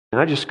And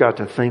I just got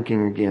to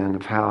thinking again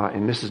of how,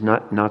 and this is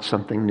not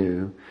something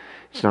new,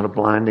 it's not a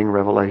blinding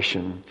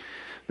revelation,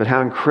 but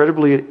how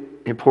incredibly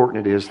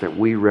important it is that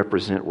we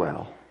represent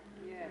well.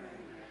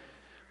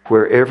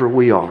 Wherever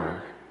we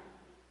are,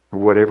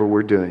 whatever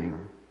we're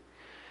doing,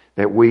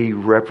 that we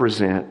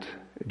represent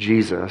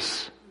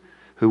Jesus,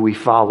 who we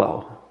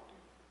follow.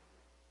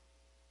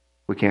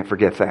 We can't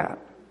forget that.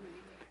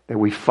 That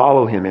we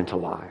follow Him into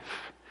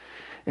life.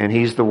 And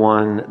He's the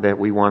one that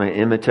we want to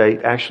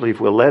imitate. Actually, if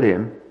we'll let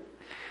Him,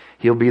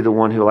 He'll be the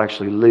one who will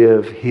actually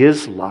live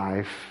His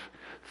life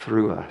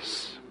through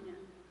us.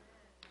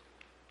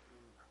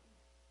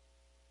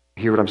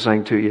 Hear what I'm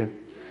saying to you?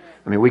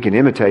 I mean, we can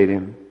imitate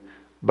Him,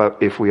 but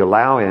if we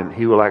allow Him,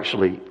 He will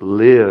actually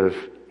live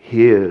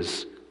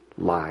His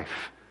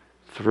life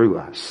through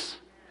us.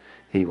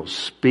 He will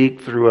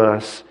speak through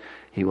us.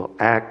 He will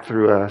act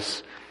through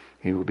us.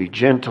 He will be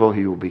gentle.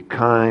 He will be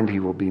kind. He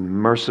will be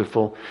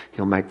merciful.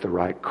 He'll make the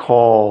right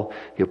call.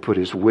 He'll put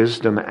His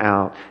wisdom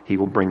out. He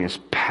will bring His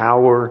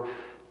power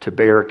to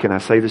bear. Can I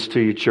say this to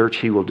you, church?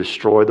 He will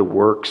destroy the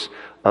works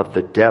of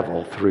the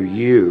devil through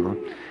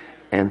you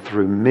and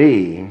through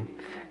me,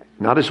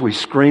 not as we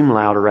scream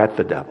louder at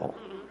the devil,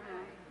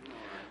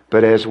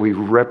 but as we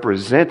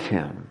represent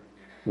Him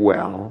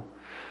well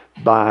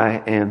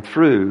by and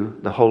through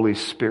the Holy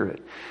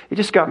Spirit. It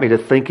just got me to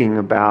thinking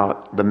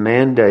about the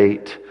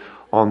mandate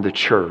on the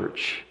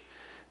church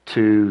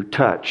to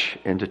touch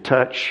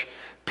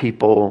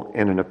people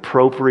in an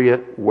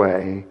appropriate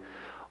way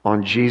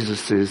on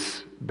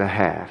Jesus'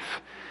 behalf.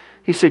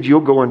 He said,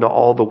 you'll go into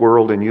all the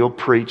world and you'll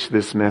preach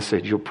this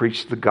message. You'll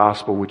preach the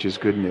gospel, which is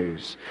good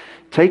news.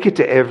 Take it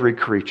to every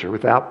creature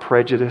without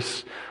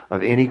prejudice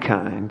of any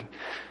kind.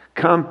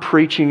 Come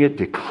preaching it,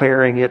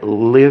 declaring it,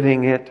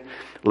 living it.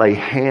 Lay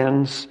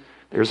hands.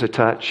 There's a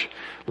touch.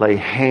 Lay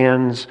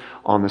hands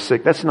on the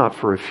sick. That's not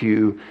for a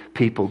few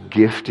people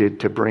gifted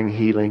to bring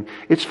healing.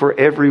 It's for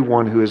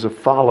everyone who is a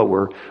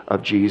follower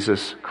of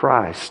Jesus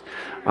Christ.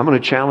 I'm going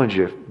to challenge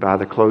you by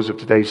the close of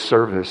today's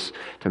service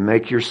to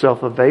make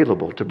yourself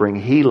available to bring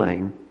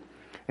healing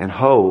and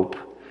hope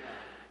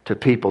to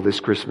people this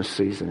Christmas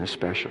season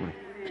especially.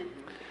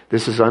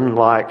 This is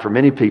unlike, for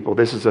many people,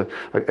 this is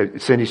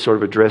Cindy sort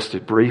of addressed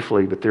it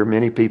briefly, but there are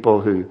many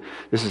people who,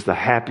 this is the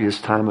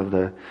happiest time of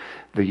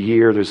the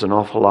year. There's an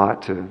awful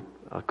lot to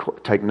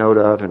take note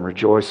of and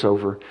rejoice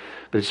over.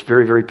 But it's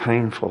very, very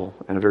painful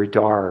and a very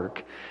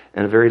dark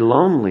and a very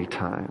lonely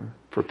time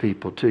for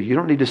people too. You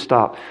don't need to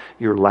stop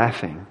your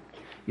laughing.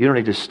 You don't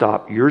need to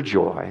stop your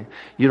joy.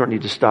 You don't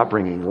need to stop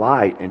bringing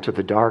light into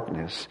the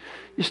darkness.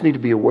 You just need to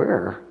be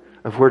aware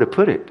of where to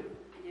put it.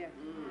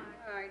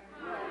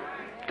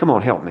 Come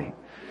on, help me.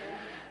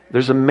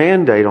 There's a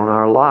mandate on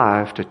our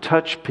life to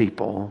touch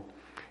people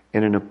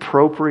in an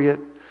appropriate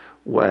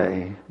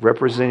way,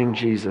 representing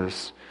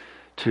Jesus,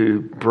 to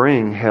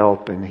bring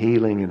help and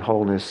healing and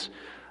wholeness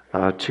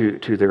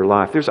to their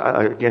life. There's,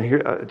 again, here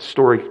a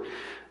story.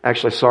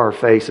 Actually, I saw her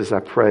face as I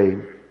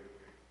prayed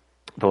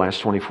the last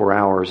 24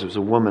 hours. It was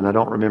a woman. I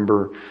don't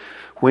remember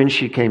when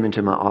she came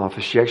into my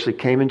office. She actually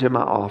came into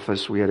my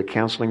office. We had a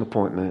counseling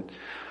appointment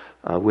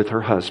with her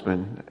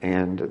husband,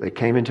 and they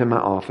came into my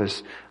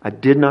office. I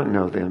did not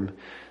know them.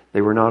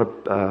 They were not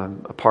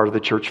a part of the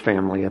church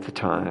family at the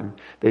time.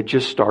 They had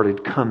just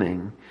started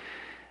coming.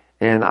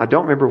 And I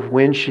don't remember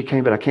when she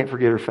came, but I can't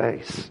forget her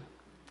face.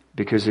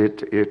 Because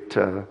it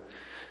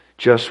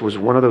just was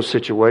one of those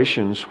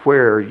situations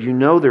where you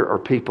know there are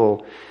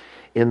people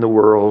in the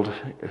world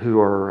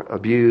who are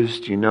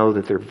abused. You know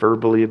that they're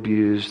verbally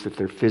abused, that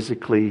they're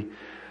physically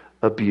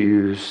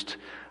abused.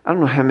 I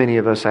don't know how many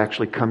of us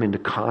actually come into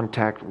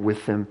contact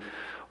with them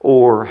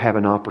or have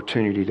an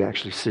opportunity to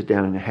actually sit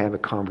down and have a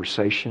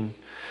conversation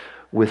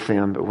with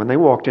them. But when they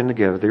walked in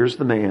together, there's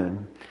the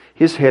man.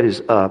 His head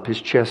is up,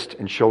 his chest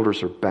and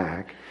shoulders are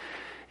back.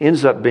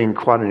 Ends up being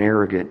quite an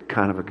arrogant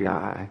kind of a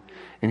guy.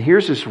 And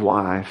here's his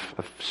wife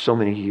of so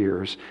many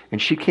years,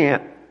 and she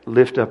can't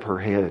lift up her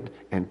head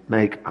and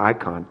make eye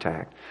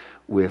contact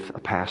with a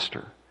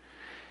pastor.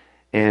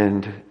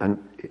 And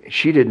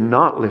she did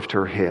not lift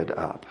her head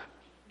up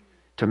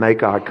to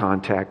make eye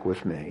contact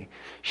with me.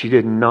 She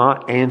did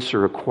not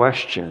answer a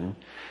question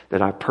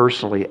that I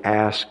personally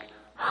asked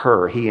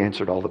her. He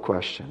answered all the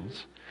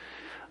questions.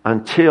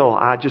 Until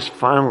I just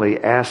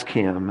finally asked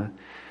him,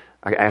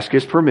 I asked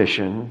his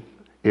permission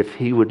if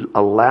he would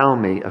allow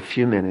me a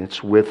few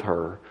minutes with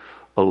her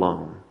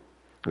alone.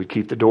 We'd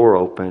keep the door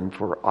open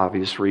for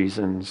obvious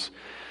reasons,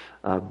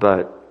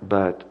 but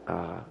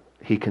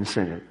he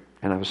consented.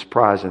 And I was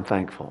surprised and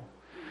thankful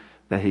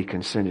that he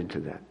consented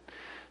to that.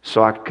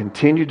 So I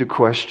continued to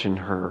question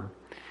her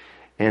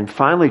and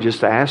finally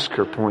just asked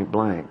her point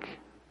blank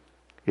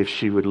if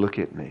she would look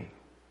at me.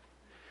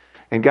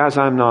 And guys,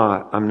 I'm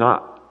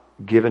not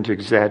given to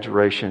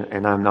exaggeration,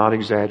 and I'm not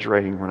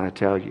exaggerating when I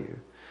tell you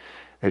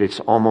that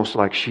it's almost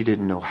like she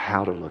didn't know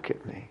how to look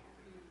at me.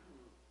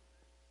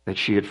 That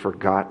she had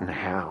forgotten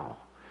how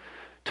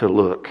to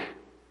look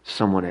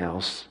someone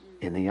else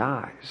in the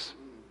eyes.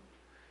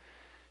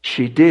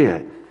 She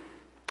did.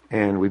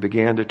 And we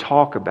began to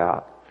talk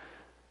about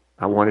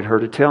I wanted her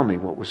to tell me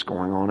what was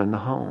going on in the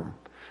home.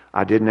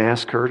 I didn't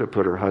ask her to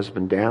put her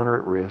husband down or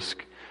at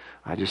risk.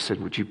 I just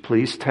said, would you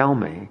please tell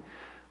me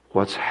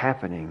what's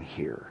happening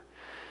here?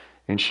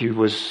 And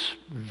she's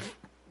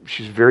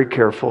very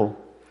careful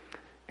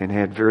and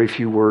had very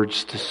few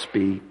words to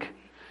speak.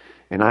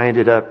 And I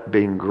ended up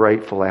being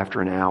grateful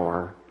after an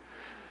hour,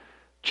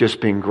 just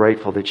being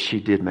grateful that she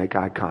did make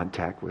eye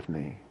contact with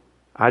me.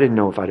 I didn't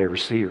know if I'd ever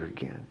see her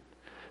again.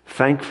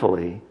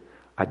 Thankfully,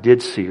 I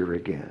did see her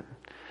again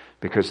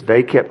because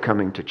they kept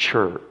coming to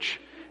church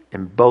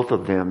and both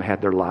of them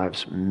had their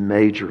lives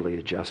majorly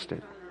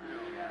adjusted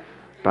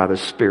by the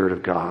Spirit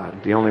of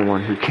God, the only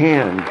one who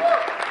can.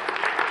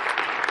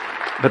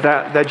 But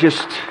that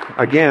just,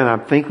 again,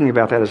 I'm thinking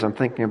about that as I'm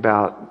thinking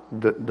about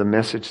the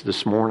message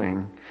this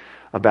morning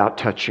about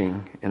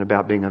touching and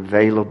about being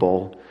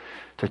available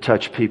to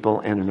touch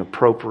people in an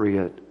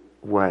appropriate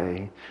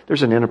way.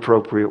 There's an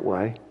inappropriate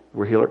way.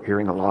 We're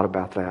hearing a lot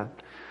about that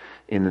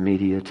in the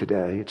media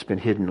today. It's been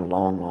hidden a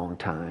long, long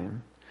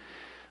time.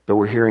 But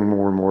we're hearing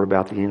more and more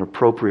about the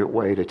inappropriate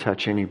way to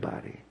touch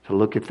anybody, to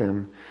look at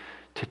them,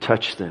 to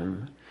touch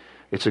them.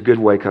 It's a good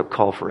wake-up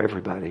call for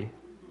everybody.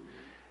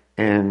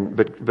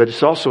 But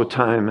it's also a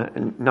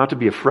time not to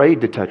be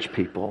afraid to touch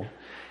people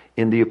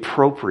in the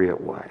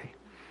appropriate way,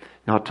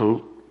 not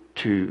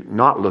to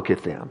not look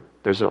at them.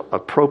 There's an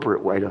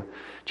appropriate way to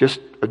just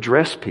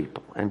address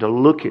people and to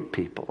look at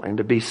people and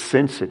to be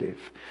sensitive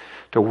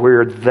to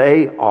where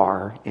they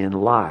are in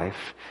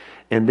life,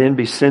 and then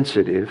be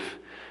sensitive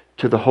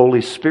to the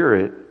Holy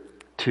Spirit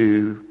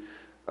to,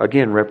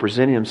 again,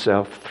 represent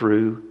Himself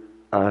through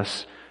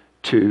us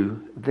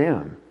to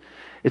them.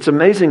 It's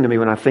amazing to me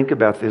when I think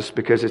about this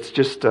because it's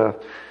just,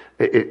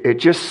 it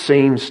just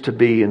seems to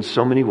be in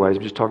so many ways.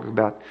 I'm just talking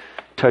about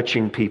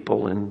touching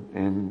people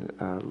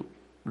and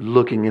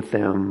looking at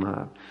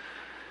them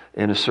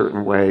in a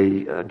certain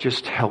way,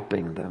 just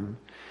helping them.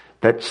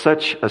 That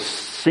such a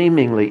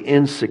seemingly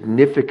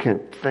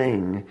insignificant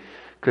thing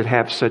could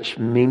have such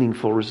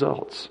meaningful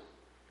results.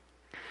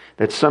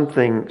 That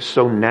something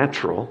so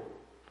natural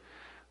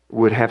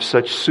would have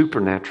such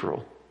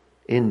supernatural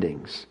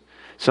endings.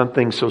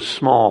 Something so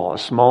small, a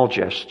small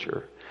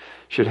gesture,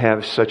 should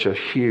have such a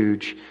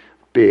huge,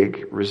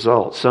 big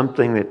result.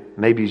 Something that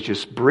maybe is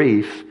just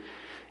brief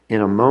in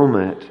a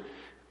moment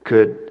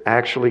could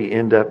actually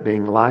end up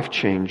being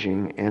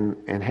life-changing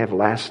and have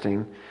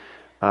lasting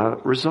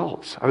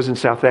results. I was in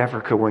South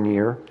Africa one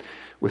year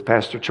with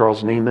Pastor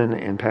Charles Neiman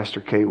and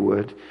Pastor Kay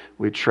Wood.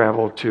 We'd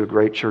traveled to a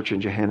great church in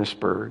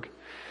Johannesburg.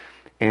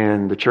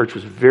 And the church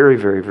was very,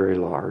 very, very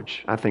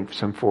large. I think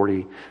some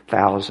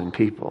 40,000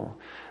 people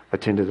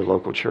attended the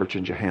local church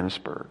in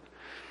Johannesburg.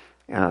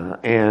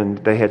 And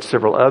they had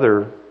several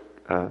other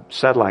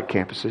satellite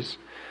campuses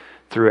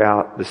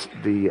throughout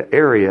the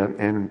area.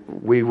 And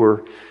we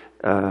were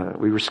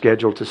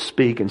scheduled to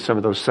speak in some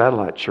of those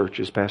satellite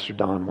churches. Pastor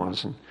Don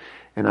was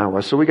and I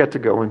was. So we got to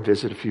go and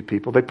visit a few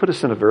people. They put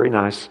us in a very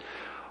nice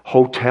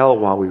hotel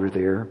while we were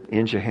there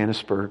in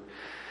Johannesburg.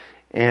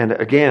 And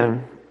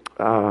again,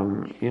 there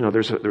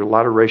are a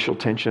lot of racial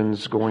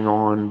tensions going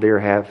on. There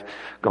have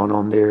gone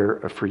on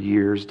there for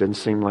years. Doesn't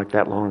seem like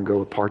that long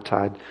ago.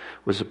 Apartheid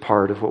was a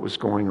part of what was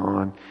going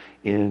on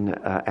in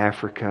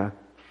Africa.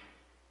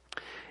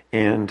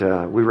 And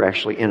we were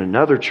actually in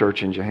another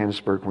church in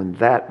Johannesburg when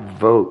that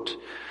vote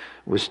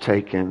was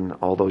taken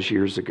all those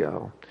years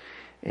ago.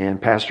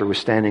 And Pastor was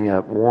standing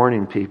up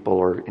warning people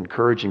or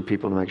encouraging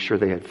people to make sure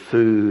they had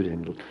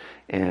food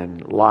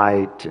and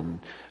light and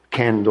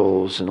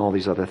candles and all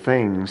these other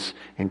things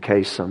in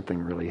case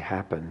something really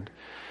happened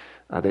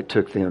that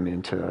took them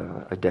into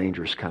a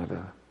dangerous kind of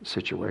a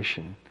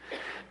situation.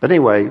 But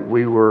anyway,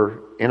 we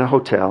were in a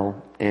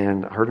hotel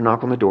and I heard a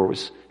knock on the door. It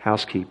was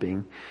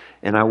housekeeping.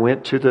 And I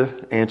went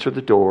to answer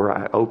the door.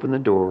 I opened the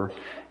door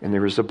and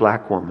there was a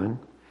black woman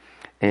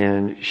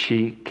and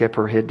she kept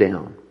her head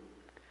down.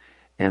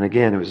 And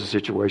again, it was a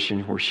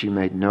situation where she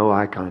made no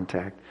eye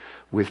contact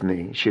with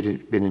me. She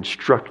had been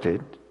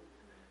instructed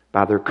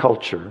by their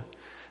culture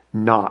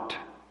not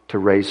to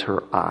raise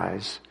her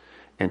eyes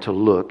and to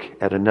look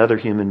at another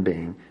human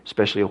being,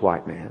 especially a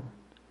white man.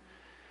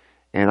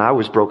 And I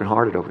was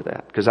brokenhearted over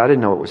that because I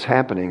didn't know what was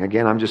happening.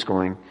 Again, I'm just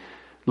going,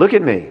 look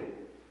at me.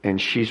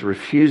 And she's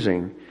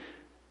refusing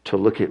to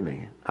look at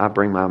me. I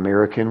bring my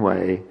American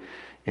way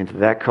into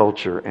that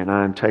culture and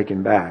I'm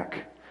taken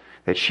back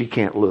that she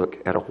can't look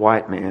at a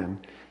white man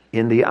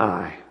in the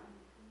eye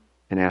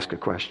and ask a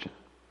question.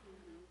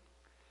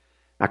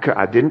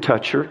 I didn't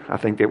touch her. I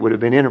think that would have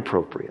been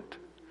inappropriate.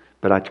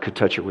 But I could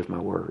touch her with my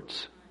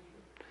words.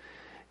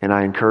 And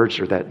I encouraged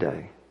her that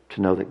day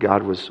to know that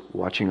God was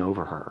watching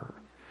over her.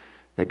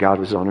 That God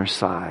was on her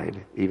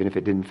side, even if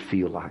it didn't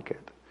feel like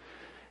it.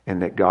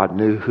 And that God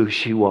knew who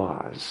she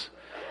was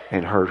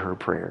and heard her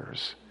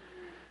prayers.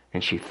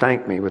 And she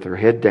thanked me with her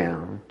head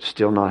down,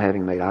 still not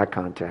having made eye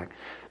contact,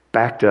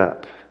 backed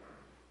up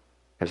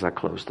as I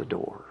closed the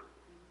door.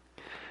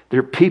 There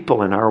are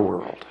people in our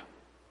world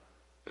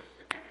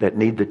that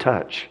need the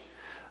touch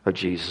of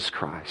Jesus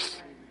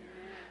Christ.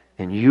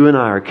 And you and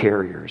I are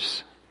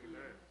carriers.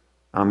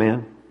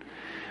 Amen.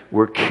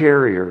 we're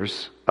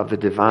carriers of the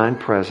divine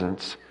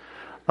presence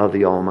of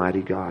the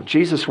Almighty God.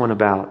 Jesus went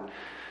about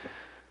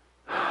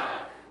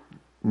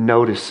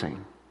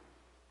noticing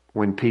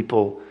when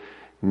people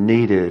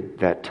needed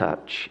that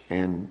touch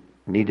and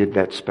needed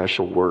that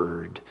special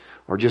word,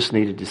 or just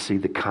needed to see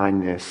the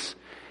kindness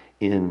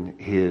in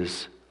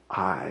his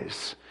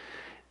eyes.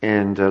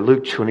 And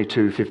Luke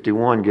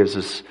 22:51 gives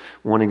us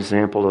one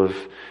example of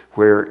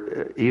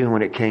where, even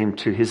when it came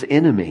to his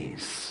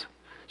enemies,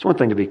 it's one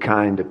thing to be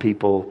kind to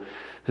people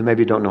who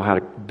maybe don't know how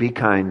to be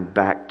kind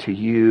back to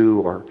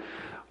you or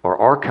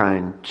are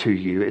kind to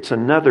you. It's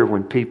another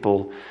when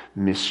people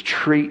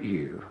mistreat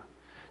you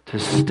to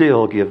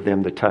still give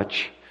them the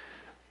touch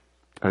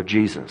of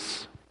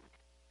Jesus.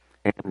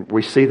 And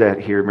we see that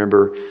here.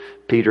 Remember,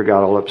 Peter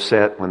got all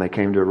upset when they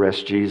came to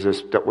arrest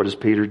Jesus. What does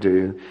Peter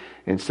do?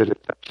 Instead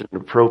of touching an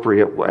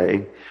appropriate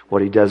way,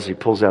 what he does is he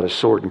pulls out a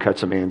sword and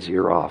cuts a man's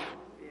ear off.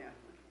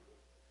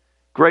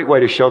 Great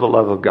way to show the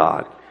love of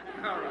God.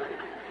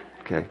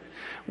 Okay.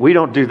 We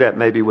don't do that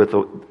maybe with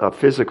a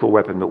physical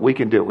weapon, but we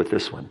can do it with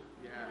this one.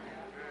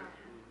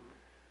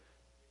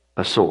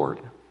 A sword.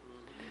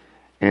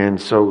 And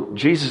so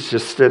Jesus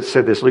just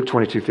said this, Luke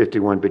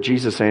 22:51, but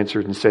Jesus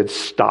answered and said,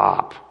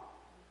 "Stop.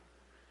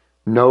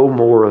 No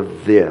more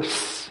of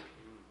this."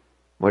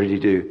 What did he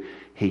do?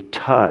 He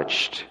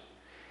touched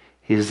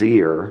his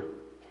ear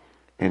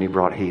and he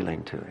brought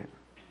healing to it.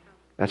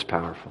 That's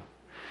powerful.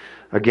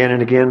 Again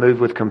and again, moved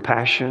with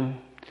compassion.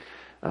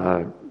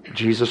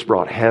 Jesus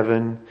brought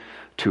heaven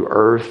to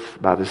earth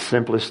by the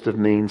simplest of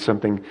means,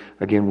 something,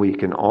 again, we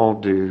can all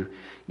do,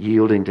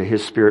 yielding to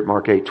his Spirit.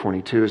 Mark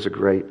 8:22 is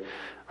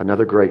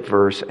another great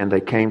verse. And they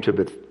came to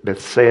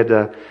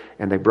Bethsaida,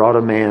 and they brought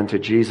a man to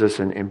Jesus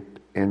and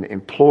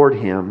implored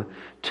him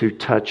to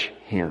touch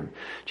him.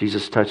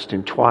 Jesus touched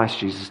him twice.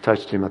 Jesus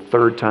touched him a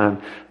third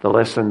time. The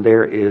lesson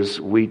there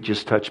is we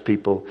just touch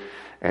people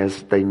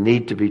as they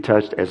need to be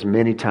touched, as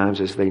many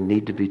times as they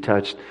need to be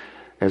touched,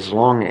 as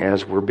long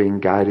as we're being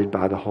guided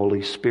by the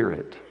Holy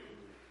Spirit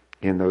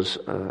in those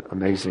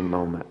amazing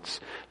moments.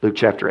 Luke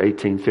chapter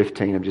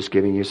 18:15, I'm just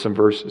giving you some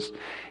verses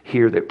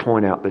here that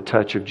point out the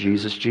touch of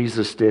Jesus.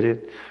 Jesus did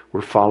it.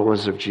 We're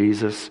followers of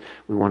Jesus.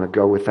 We want to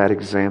go with that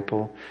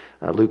example.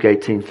 Luke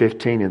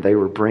 18:15, and they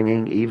were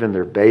bringing even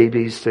their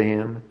babies to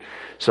him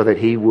so that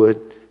he would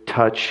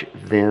touch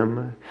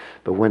them.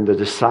 But when the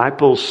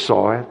disciples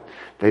saw it,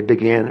 they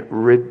began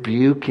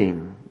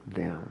rebuking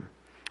them.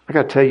 I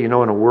got to tell you,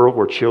 in a world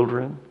where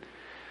children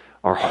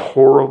are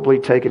horribly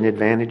taken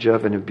advantage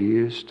of and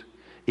abused,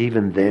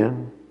 even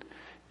then,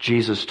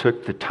 Jesus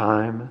took the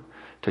time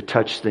to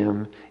touch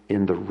them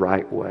in the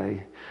right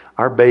way.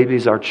 Our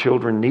babies, our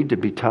children need to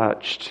be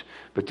touched,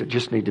 but they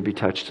just need to be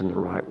touched in the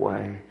right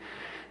way.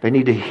 They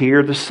need to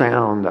hear the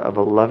sound of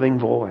a loving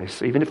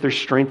voice, even if there's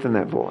strength in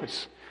that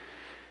voice.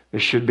 There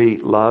should be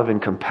love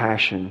and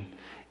compassion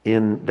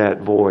in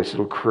that voice.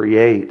 It'll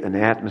create an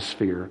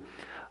atmosphere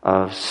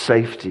of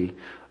safety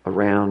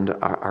around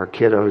our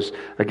kiddos.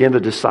 Again, the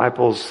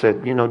disciples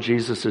said,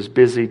 Jesus is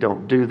busy.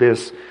 Don't do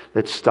this.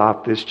 Let's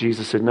stop this.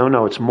 Jesus said,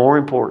 no, it's more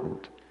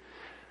important.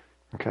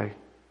 Okay?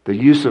 The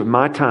use of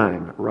my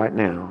time right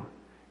now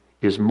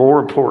is more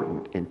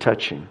important in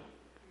touching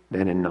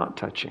than in not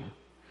touching.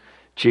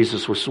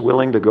 Jesus was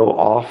willing to go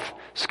off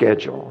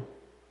schedule.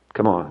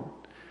 Come on.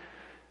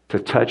 To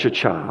touch a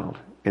child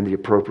in the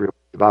appropriate way.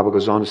 The Bible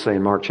goes on to say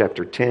in Mark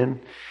chapter 10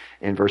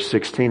 and verse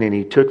 16, and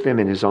he took them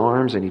in his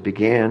arms and he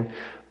began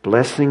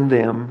blessing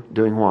them,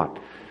 doing what?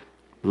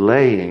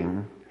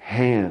 Laying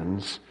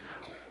hands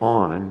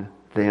on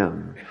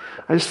them.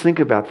 I just think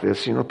about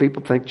this.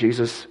 People think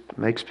Jesus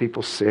makes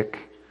people sick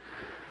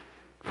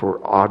for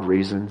odd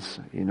reasons,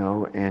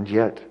 and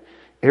yet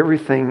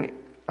everything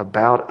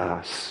about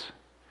us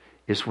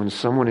is when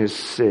someone is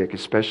sick,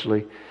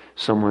 especially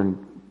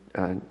someone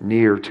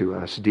near to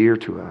us, dear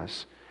to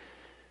us,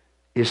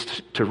 is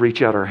to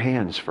reach out our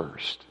hands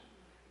first.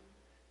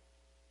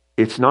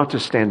 It's not to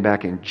stand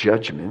back in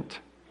judgment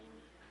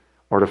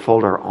or to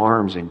fold our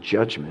arms in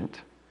judgment.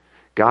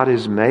 God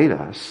has made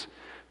us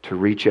to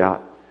reach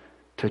out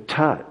to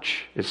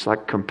touch. It's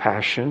like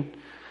compassion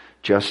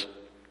just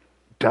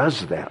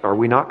does that. Are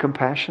we not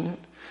compassionate?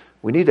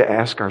 We need to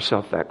ask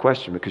ourselves that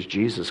question because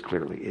Jesus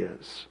clearly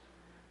is.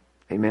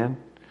 Amen?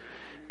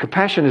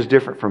 Compassion is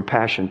different from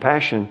passion.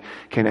 Passion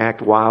can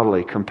act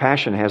wildly.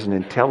 Compassion has an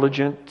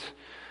intelligent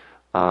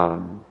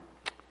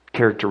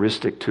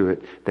characteristic to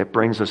it that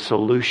brings a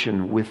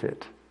solution with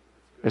it.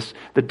 It's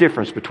the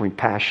difference between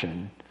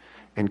passion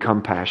and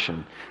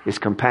compassion is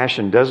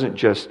compassion doesn't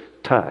just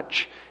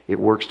touch. It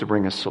works to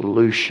bring a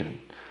solution,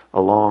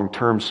 a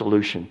long-term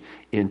solution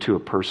into a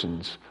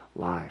person's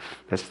life.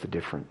 That's the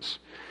difference.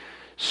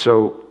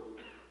 So,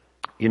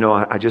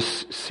 I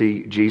just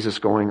see Jesus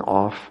going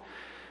off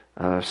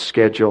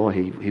schedule.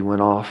 He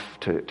went off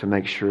to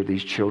make sure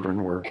these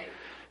children were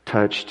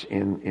touched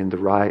in the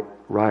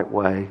right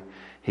way.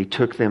 He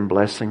took them,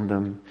 blessing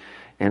them.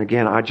 And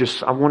again, I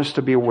want us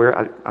to be aware.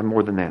 I'm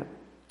more than that.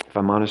 If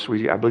I'm honest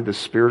with you, I believe the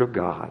Spirit of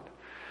God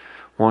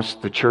wants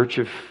the church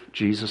of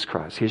Jesus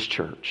Christ, His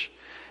church.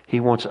 He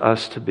wants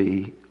us to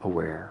be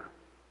aware,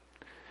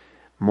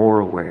 more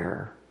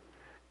aware,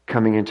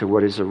 coming into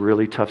what is a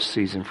really tough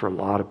season for a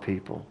lot of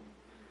people,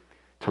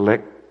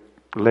 to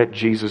let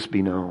Jesus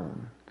be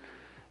known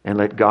and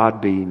let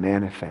God be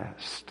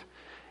manifest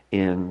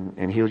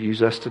and He'll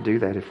use us to do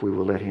that if we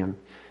will let Him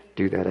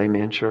do that.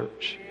 Amen,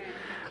 church.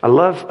 I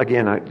love,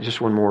 again,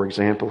 just one more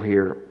example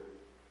here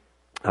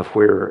of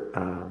where,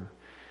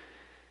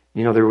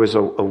 there was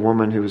a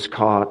woman who was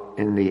caught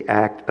in the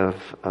act of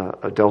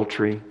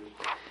adultery.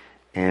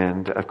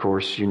 And of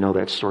course, you know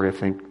that story, I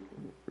think,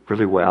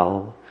 really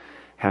well.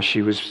 How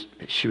she was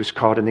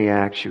caught in the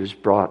act. She was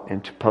brought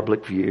into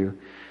public view.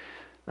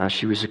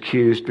 She was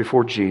accused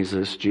before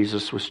Jesus.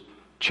 Jesus was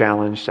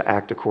challenged to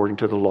act according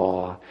to the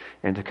law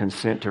and to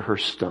consent to her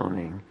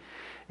stoning.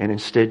 And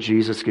instead,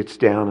 Jesus gets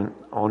down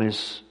on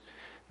his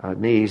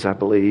knees, I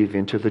believe,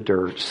 into the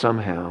dirt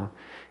somehow.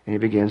 And he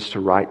begins to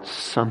write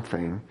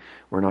something,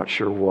 we're not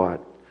sure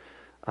what,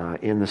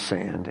 in the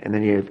sand. And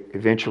then he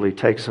eventually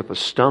takes up a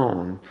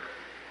stone.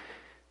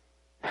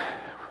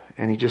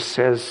 And he just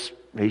says,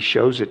 he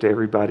shows it to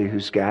everybody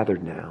who's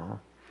gathered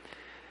now.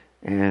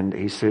 And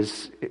he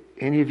says,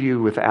 any of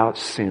you without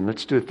sin,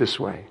 let's do it this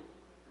way.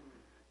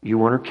 You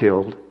want her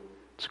killed.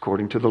 It's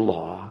according to the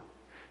law.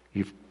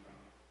 He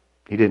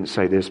didn't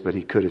say this, but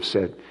he could have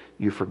said,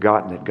 you've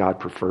forgotten that God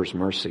prefers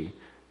mercy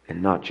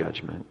and not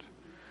judgment.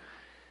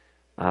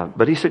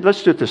 But he said,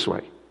 let's do it this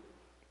way.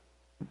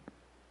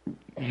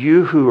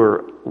 You who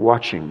are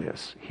watching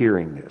this,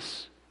 hearing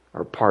this,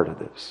 are part of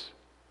this.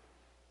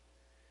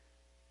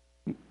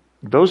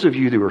 Those of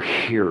you who are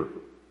here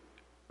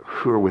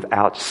who are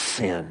without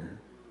sin,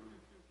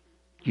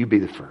 you be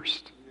the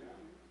first.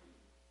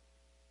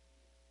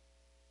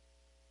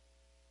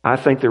 I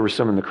think there were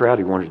some in the crowd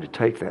who wanted to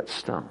take that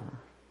stone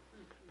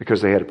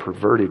because they had a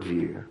perverted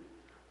view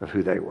of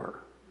who they were.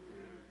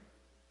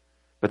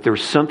 But there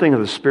was something of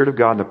the Spirit of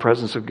God and the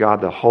presence of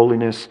God, the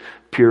holiness,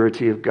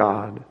 purity of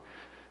God,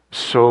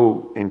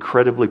 so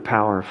incredibly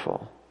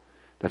powerful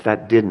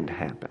that didn't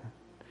happen.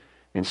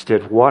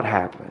 Instead, what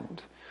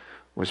happened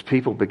was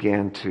people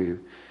began to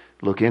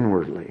look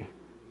inwardly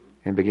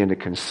and begin to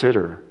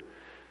consider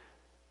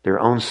their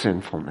own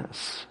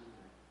sinfulness.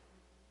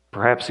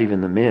 Perhaps even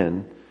the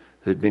men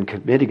who had been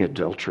committing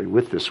adultery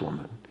with this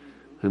woman,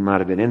 who might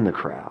have been in the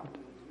crowd,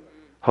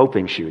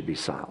 hoping she would be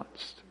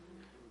silenced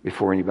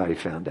before anybody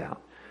found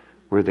out,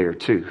 were there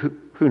too.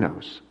 Who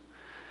knows?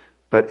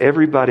 But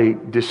everybody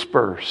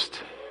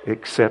dispersed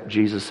except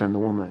Jesus and the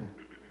woman.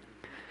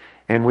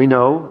 And we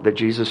know that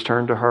Jesus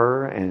turned to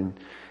her and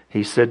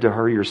He said to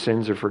her, your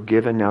sins are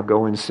forgiven, now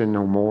go and sin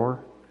no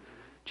more.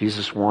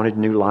 Jesus wanted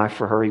new life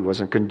for her. He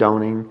wasn't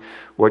condoning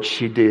what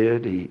she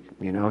did. He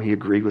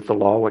agreed with the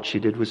law. What she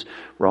did was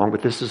wrong.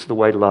 But this is the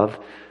way love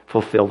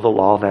fulfilled the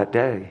law that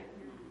day.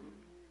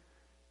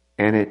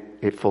 And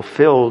it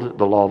fulfilled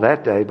the law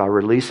that day by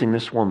releasing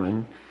this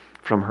woman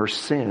from her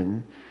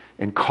sin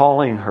and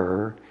calling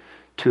her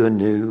to a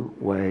new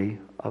way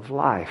of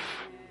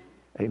life.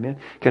 Amen.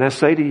 Can I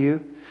say to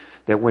you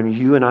that when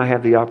you and I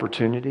have the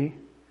opportunity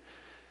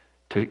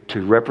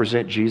to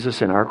represent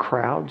Jesus in our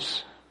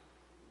crowds,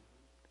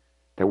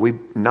 that we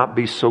not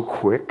be so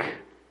quick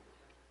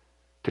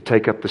to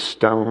take up the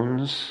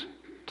stones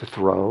to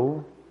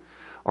throw,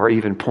 or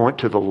even point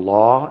to the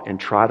law and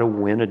try to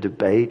win a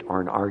debate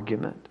or an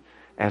argument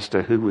as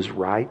to who was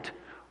right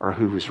or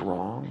who was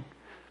wrong,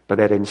 but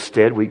that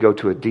instead we go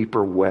to a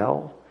deeper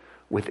well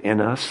within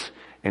us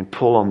and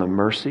pull on the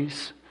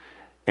mercies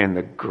and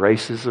the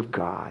graces of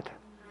God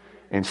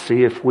and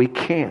see if we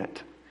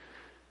can't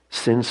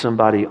send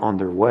somebody on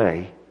their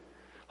way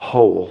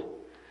whole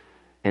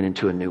and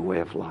into a new way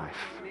of life.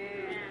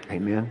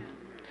 Amen.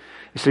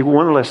 You see,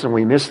 one lesson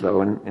we miss,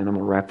 though, and I'm going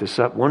to wrap this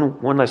up.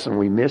 One lesson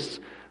we miss,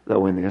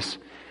 though, in this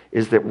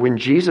is that when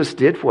Jesus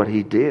did what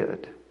He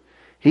did,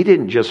 He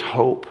didn't just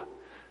hope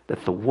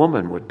that the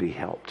woman would be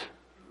helped.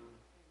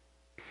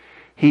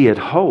 He had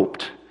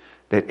hoped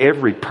that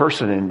every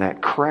person in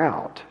that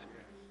crowd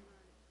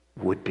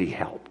would be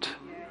helped.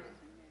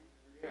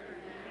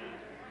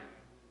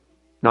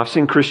 Now, I've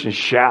seen Christians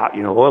shout,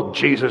 well,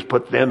 Jesus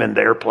put them in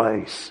their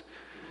place.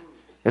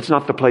 It's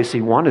not the place He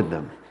wanted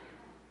them.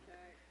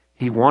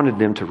 He wanted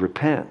them to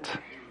repent.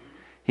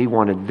 He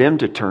wanted them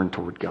to turn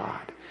toward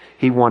God.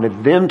 He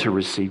wanted them to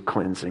receive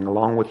cleansing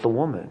along with the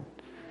woman.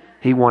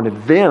 He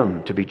wanted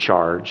them to be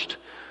charged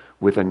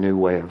with a new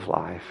way of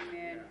life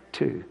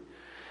too.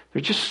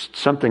 There's just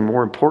something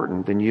more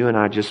important than you and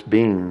I just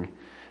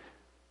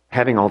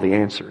having all the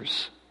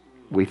answers,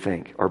 we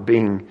think, or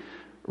being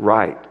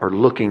right or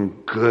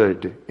looking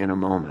good in a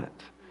moment.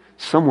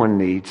 Someone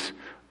needs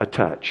a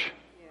touch.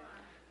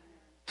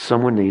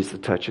 Someone needs the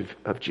touch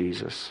of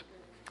Jesus.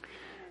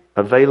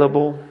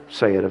 Available,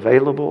 say it,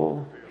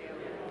 available.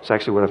 It's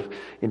actually what I've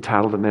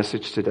entitled the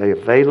message today.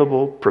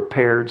 Available,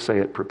 prepared, say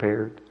it,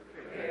 prepared.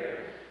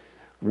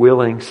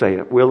 Willing, say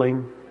it,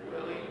 willing.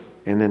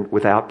 And then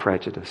without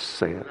prejudice,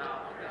 say it.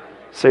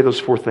 Say those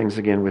four things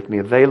again with me.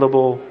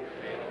 Available,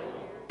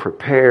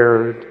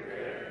 prepared,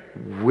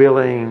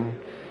 willing,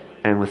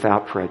 and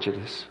without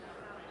prejudice.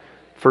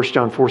 1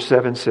 John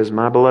 4:7 says,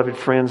 "My beloved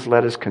friends,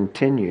 let us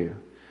continue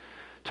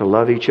to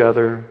love each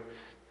other,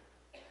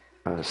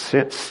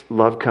 since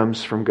love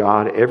comes from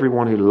God.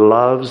 Everyone who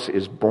loves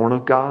is born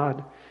of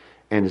God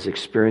and is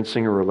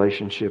experiencing a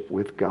relationship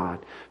with God."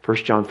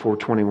 1 John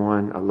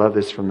 4:21, I love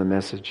this from the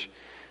Message.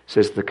 It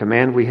says, "The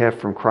command we have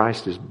from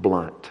Christ is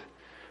blunt.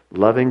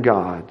 Loving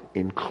God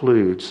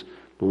includes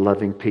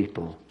loving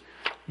people."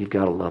 You've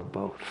got to love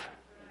both.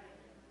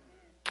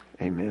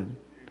 Amen.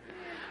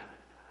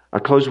 I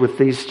close with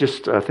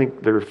these I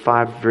think there are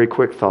 5 very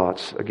quick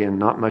thoughts. Again,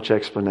 not much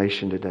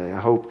explanation today.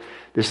 I hope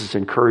this has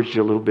encouraged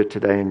you a little bit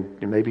today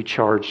and maybe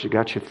charged you,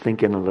 got you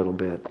thinking a little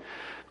bit.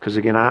 Because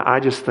again,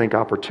 I just think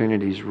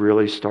opportunities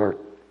really start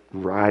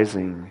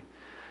rising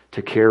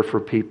to care for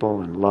people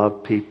and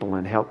love people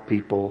and help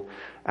people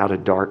out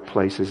of dark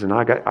places. And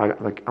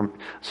I'm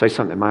say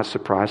something that might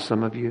surprise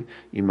some of you.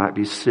 You might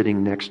be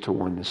sitting next to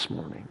one this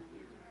morning,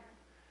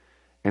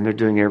 and they're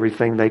doing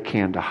everything they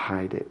can to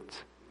hide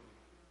it.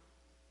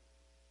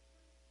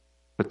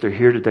 But they're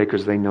here today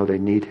because they know they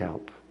need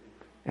help,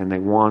 and they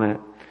want it,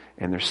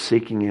 and they're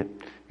seeking it.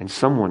 And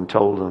someone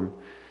told them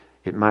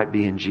it might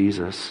be in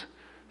Jesus,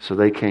 so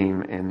they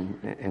came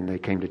and they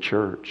came to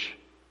church,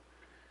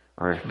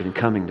 or have been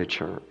coming to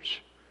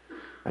church.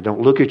 Now,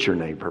 don't look at your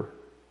neighbor.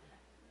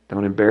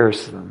 Don't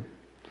embarrass them.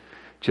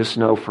 Just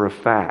know for a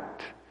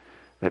fact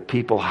that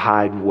people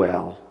hide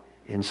well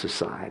in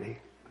society.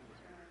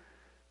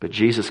 But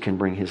Jesus can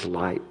bring His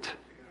light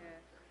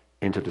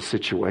into the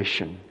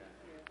situation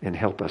and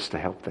help us to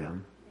help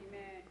them.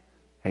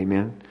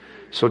 Amen.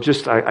 So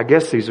I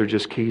guess these are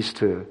just keys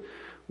to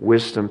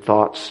wisdom,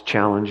 thoughts,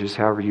 challenges,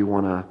 however you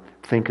want to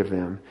think of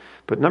them.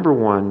 But number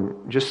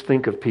one, just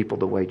think of people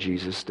the way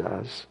Jesus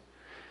does.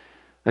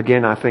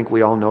 Again, I think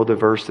we all know the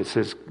verse that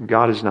says,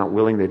 God is not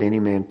willing that any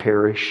man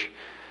perish.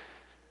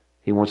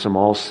 He wants them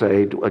all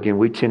saved. Again,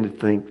 we tend to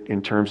think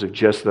in terms of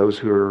just those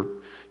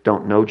who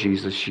don't know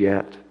Jesus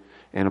yet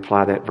and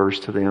apply that verse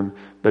to them.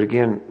 But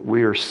again,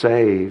 we are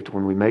saved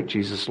when we make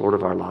Jesus Lord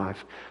of our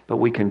life. But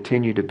we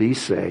continue to be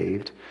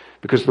saved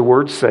because the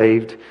word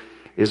saved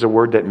is a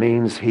word that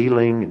means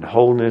healing and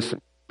wholeness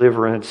and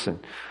deliverance and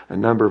a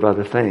number of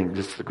other things.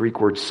 It's the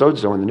Greek word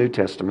sozo in the New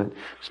Testament.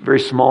 It's a very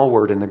small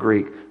word in the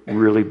Greek,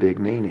 really big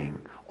meaning,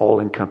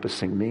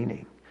 all-encompassing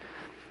meaning.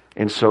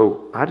 And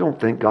so I don't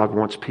think God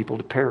wants people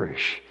to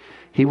perish.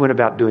 He went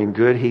about doing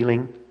good,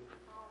 healing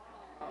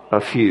a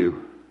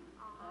few.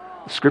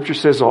 Scripture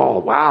says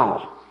all.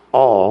 Wow.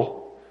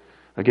 All.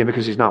 Again,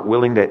 because He's not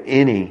willing that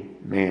any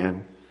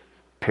man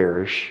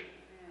perish,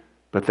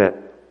 but that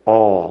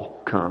all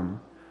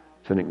come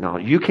to an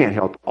acknowledgement. You can't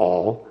help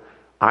all.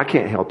 I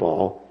can't help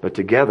all. But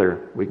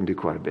together, we can do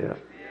quite a bit.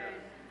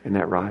 Isn't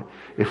that right?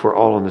 If we're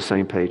all on the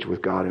same page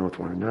with God and with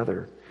one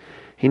another.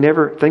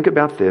 Think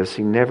about this,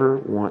 He never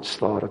once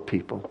thought of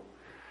people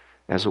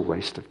as a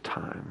waste of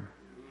time.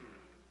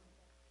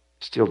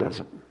 Still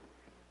doesn't.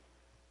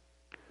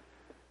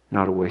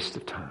 Not a waste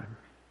of time.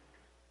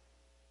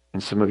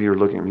 And some of you are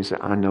looking at me and say,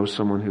 I know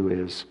someone who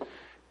is.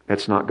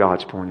 That's not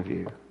God's point of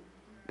view.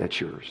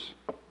 That's yours.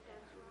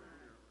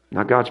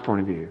 Not God's point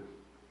of view.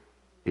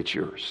 It's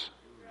yours.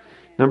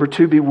 Number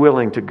 2, be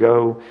willing to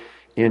go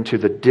into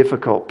the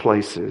difficult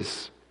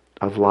places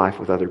of life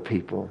with other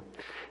people.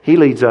 He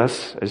leads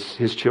us as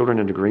His children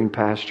into green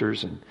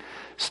pastures and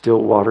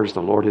still waters.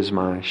 The Lord is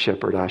my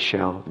shepherd, I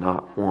shall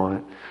not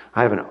want.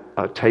 I have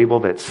a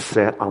table that's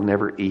set. I'll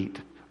never eat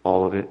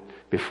all of it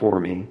before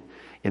me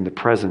in the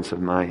presence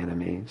of my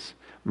enemies.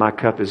 My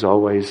cup is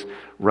always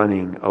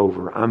running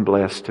over. I'm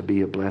blessed to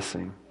be a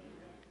blessing.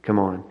 Come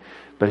on.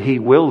 But He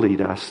will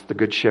lead us. The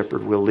Good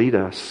Shepherd will lead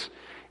us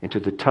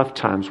into the tough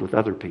times with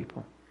other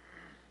people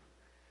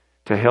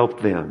to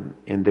help them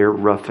in their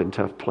rough and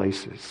tough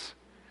places.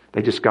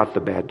 They just got the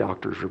bad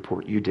doctor's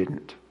report. You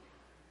didn't.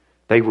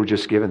 They were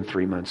just given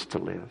 3 months to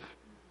live.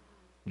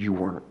 You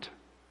weren't.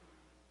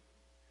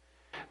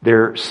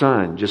 Their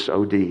son just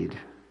OD'd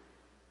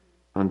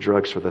on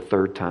drugs for the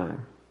 3rd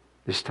time.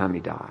 This time he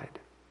died.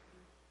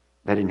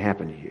 That didn't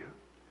happen to you.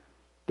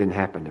 Didn't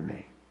happen to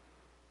me.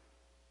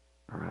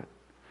 All right.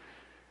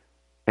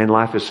 And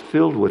life is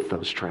filled with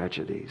those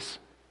tragedies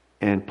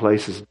and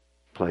places,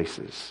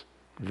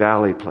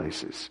 valley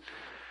places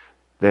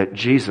that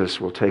Jesus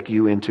will take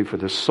you into for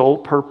the sole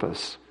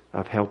purpose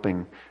of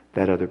helping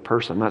that other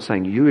person. I'm not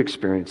saying you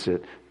experience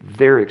it.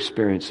 They're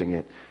experiencing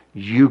it.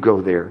 You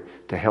go there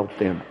to help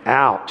them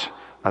out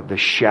of the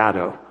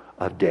shadow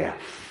of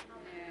death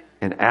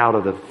and out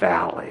of the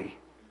valley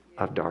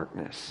of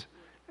darkness.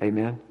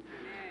 Amen?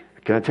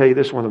 Can I tell you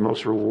this? One of the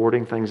most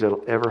rewarding things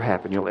that'll ever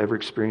happen, you'll ever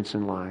experience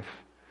in life,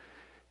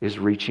 is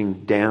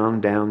reaching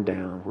down, down,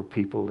 down where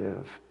people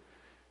live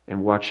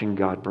and watching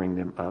God bring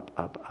them up,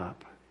 up,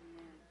 up.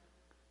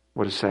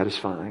 What a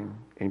satisfying,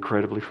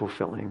 incredibly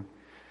fulfilling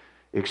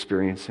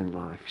experience in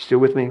life. Still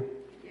with me?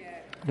 Yeah.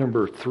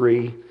 Number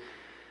 3,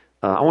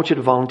 I want you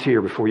to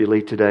volunteer before you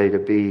leave today to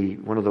be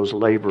one of those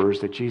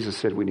laborers that Jesus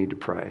said we need to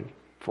pray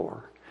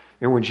for.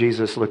 Remember when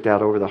Jesus looked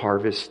out over the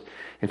harvest?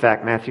 In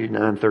fact, Matthew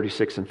 9,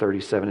 36 and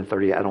 37 and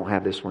 38, I don't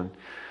have this one.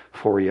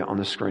 for you on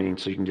the screen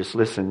so you can just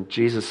listen.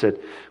 Jesus said,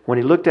 when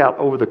he looked out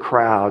over the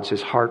crowds,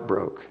 his heart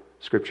broke.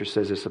 Scripture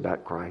says this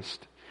about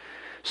Christ.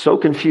 So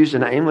confused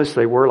and aimless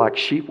they were, like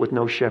sheep with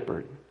no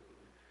shepherd.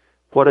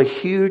 What a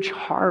huge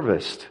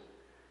harvest,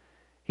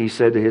 he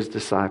said to his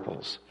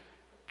disciples,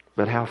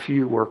 but how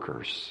few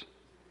workers.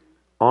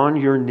 On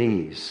your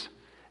knees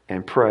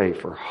and pray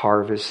for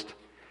harvest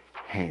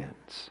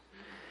hands.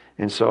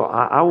 And so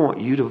I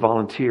want you to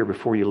volunteer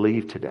before you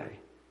leave today.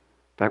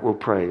 In fact, we'll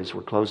pray as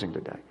we're closing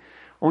today.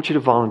 I want you to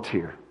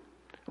volunteer.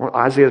 Well,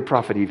 Isaiah the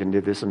prophet even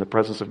did this in the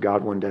presence of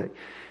God one day.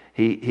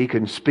 He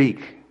couldn't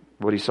speak.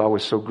 What he saw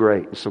was so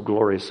great and so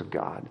glorious of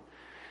God.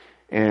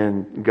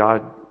 And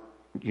God,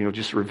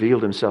 just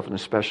revealed himself in a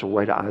special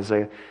way to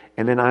Isaiah.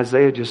 And then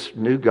Isaiah just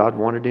knew God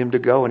wanted him to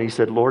go. And he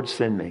said, Lord,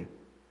 send me.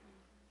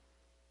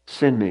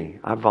 Send me.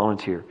 I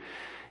volunteer.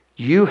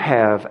 You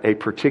have a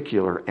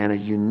particular and a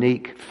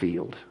unique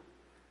field.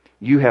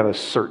 You have a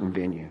certain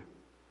venue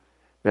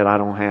that I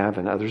don't have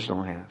and others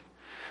don't have.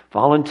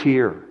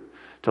 Volunteer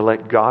to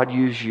let God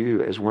use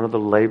you as one of the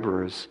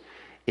laborers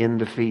in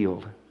the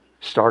field,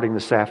 starting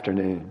this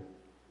afternoon.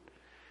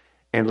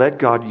 And let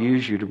God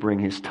use you to bring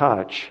His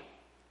touch,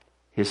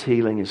 His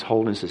healing, His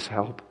wholeness, His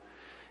help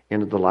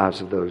into the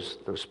lives of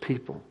those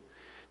people.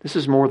 This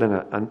is more than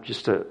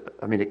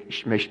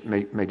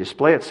it may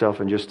display itself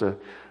in just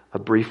a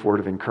brief word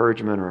of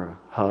encouragement or a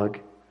hug,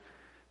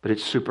 but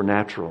it's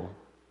supernatural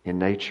in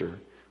nature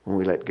when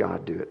we let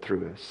God do it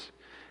through us.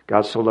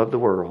 God so loved the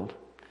world,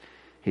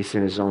 He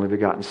sent His only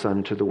begotten Son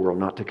into the world,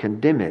 not to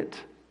condemn it,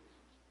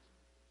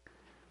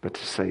 but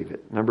to save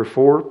it. Number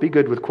 4, be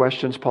good with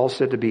questions. Paul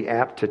said to be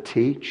apt to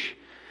teach.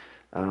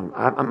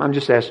 I'm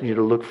just asking you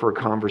to look for a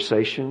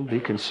conversation. Be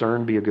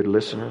concerned, be a good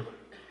listener.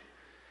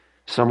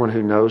 Someone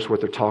who knows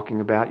what they're talking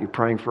about. You're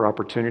praying for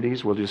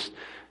opportunities. We'll just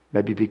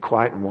maybe be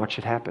quiet and watch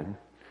it happen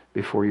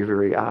before your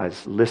very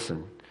eyes.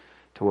 Listen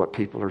to what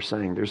people are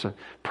saying. There's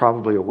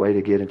probably a way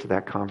to get into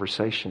that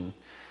conversation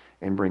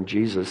and bring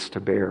Jesus to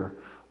bear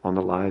on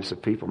the lives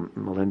of people.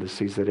 Melinda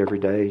sees that every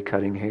day,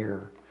 cutting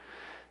hair.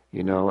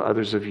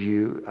 Others of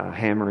you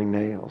hammering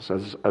nails.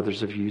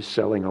 Others of you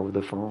selling over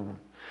the phone.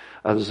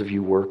 Others of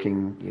you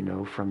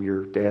working, from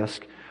your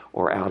desk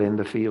or out in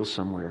the field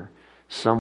somewhere.